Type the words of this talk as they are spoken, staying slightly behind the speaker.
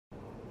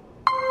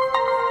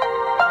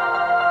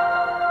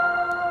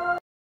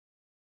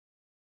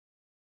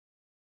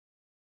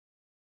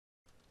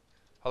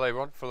Hello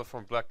everyone, Philip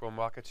from BlackBull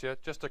Markets here.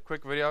 Just a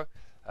quick video.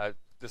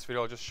 This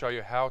video will just show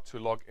you how to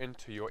log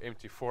into your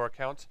MT4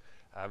 account.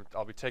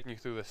 I'll be taking you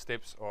through the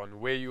steps on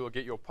where you will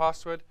get your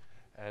password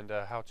and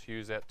how to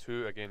use that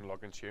to, again,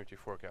 log into your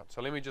MT4 account.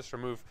 So let me just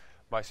remove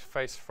my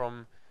face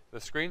from the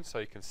screen so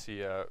you can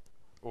see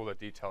all the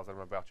details that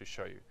I'm about to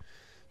show you.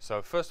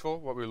 So first of all,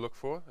 what we'll look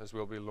for is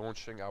we'll be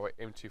launching our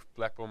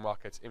BlackBull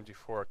Markets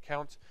MT4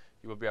 account.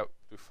 You will be able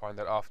to find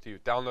that after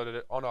you've downloaded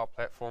it on our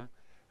platform.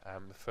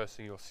 The first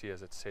thing you'll see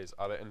is it says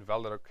either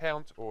invalid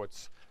account or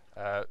it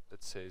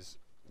says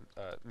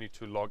need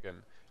to log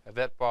in. And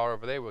that bar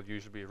over there will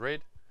usually be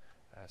red,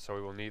 so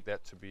we will need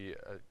that to be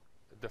a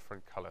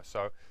different color.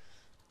 So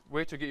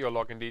where to get your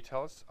login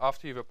details?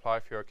 After you've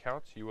applied for your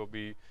account, you will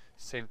be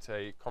sent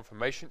a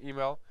confirmation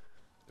email,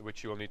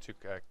 which you will need to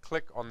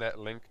click on that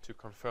link to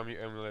confirm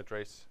your email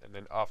address, and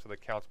then after the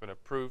account's been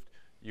approved,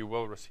 you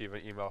will receive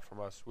an email from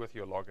us with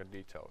your login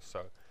details.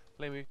 So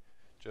let me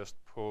just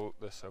pull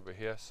this over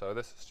here. So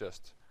this is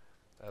just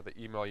the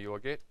email you will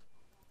get.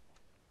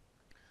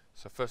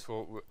 So first of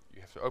all,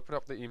 you have to open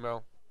up the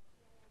email.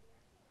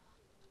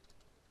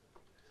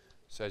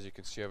 So as you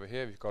can see over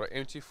here, you've got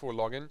an MT4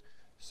 login.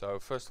 So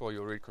first of all,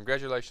 you'll read,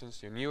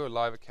 congratulations, your new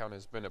live account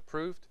has been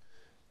approved.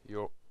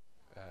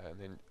 And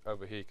then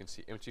over here you can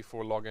see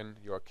MT4 login,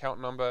 your account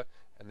number,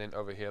 and then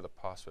over here the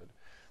password.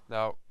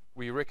 Now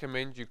we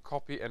recommend you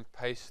copy and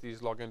paste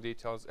these login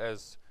details,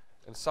 as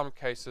in some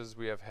cases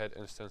we have had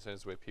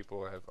instances where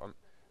people have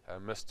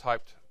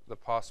mistyped the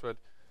password,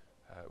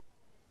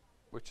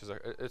 which is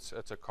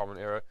it's a common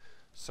error.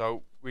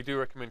 So we do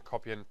recommend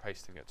copy and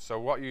pasting it. So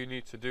what you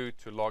need to do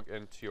to log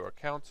into your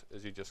account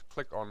is you just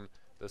click on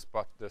this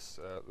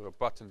little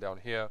button down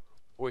here,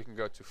 or you can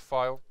go to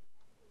File,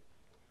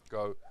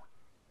 go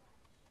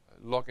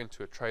log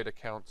into a trade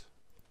account,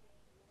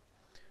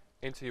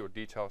 enter your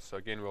details. So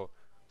again, we'll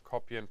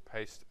copy and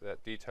paste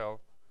that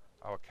detail,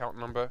 our account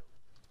number,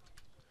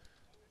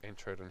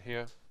 enter it in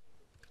here,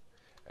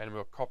 and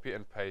we'll copy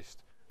and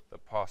paste the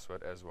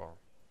password as well.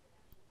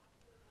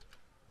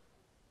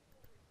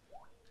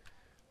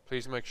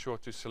 Please make sure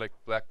to select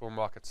BlackBull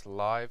Markets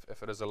Live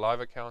if it is a live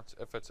account.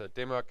 If it's a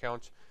demo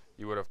account,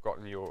 you would have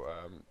gotten your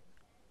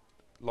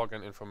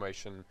login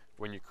information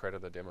when you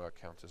created the demo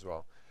account as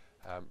well.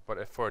 But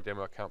if for a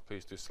demo account,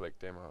 please do select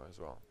demo as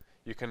well.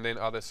 You can then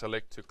either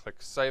select to click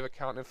save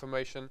account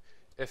information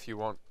if you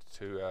want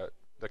to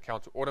the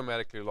account to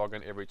automatically log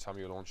in every time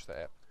you launch the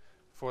app.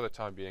 For the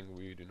time being,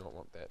 we do not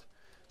want that.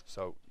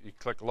 So you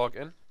click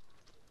login,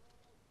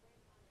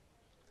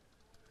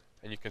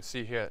 and you can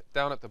see here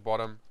down at the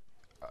bottom,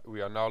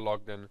 we are now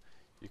logged in.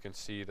 You can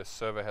see the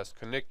server has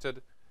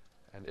connected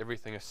and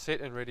everything is set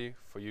and ready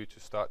for you to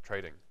start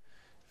trading.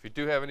 If you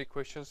do have any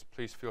questions,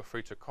 please feel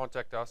free to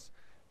contact us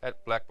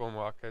at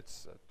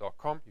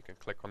blackbullmarkets.com. You can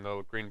click on the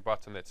little green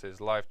button that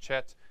says live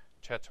chat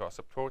to our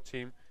support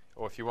team,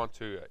 or if you want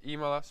to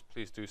email us,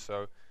 please do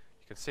so.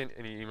 You can send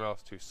any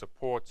emails to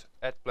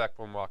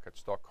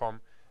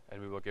support@blackbullmarkets.com,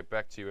 and we will get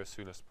back to you as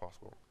soon as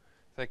possible.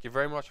 Thank you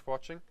very much for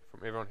watching.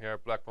 From everyone here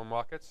at BlackBull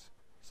Markets,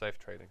 safe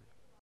trading.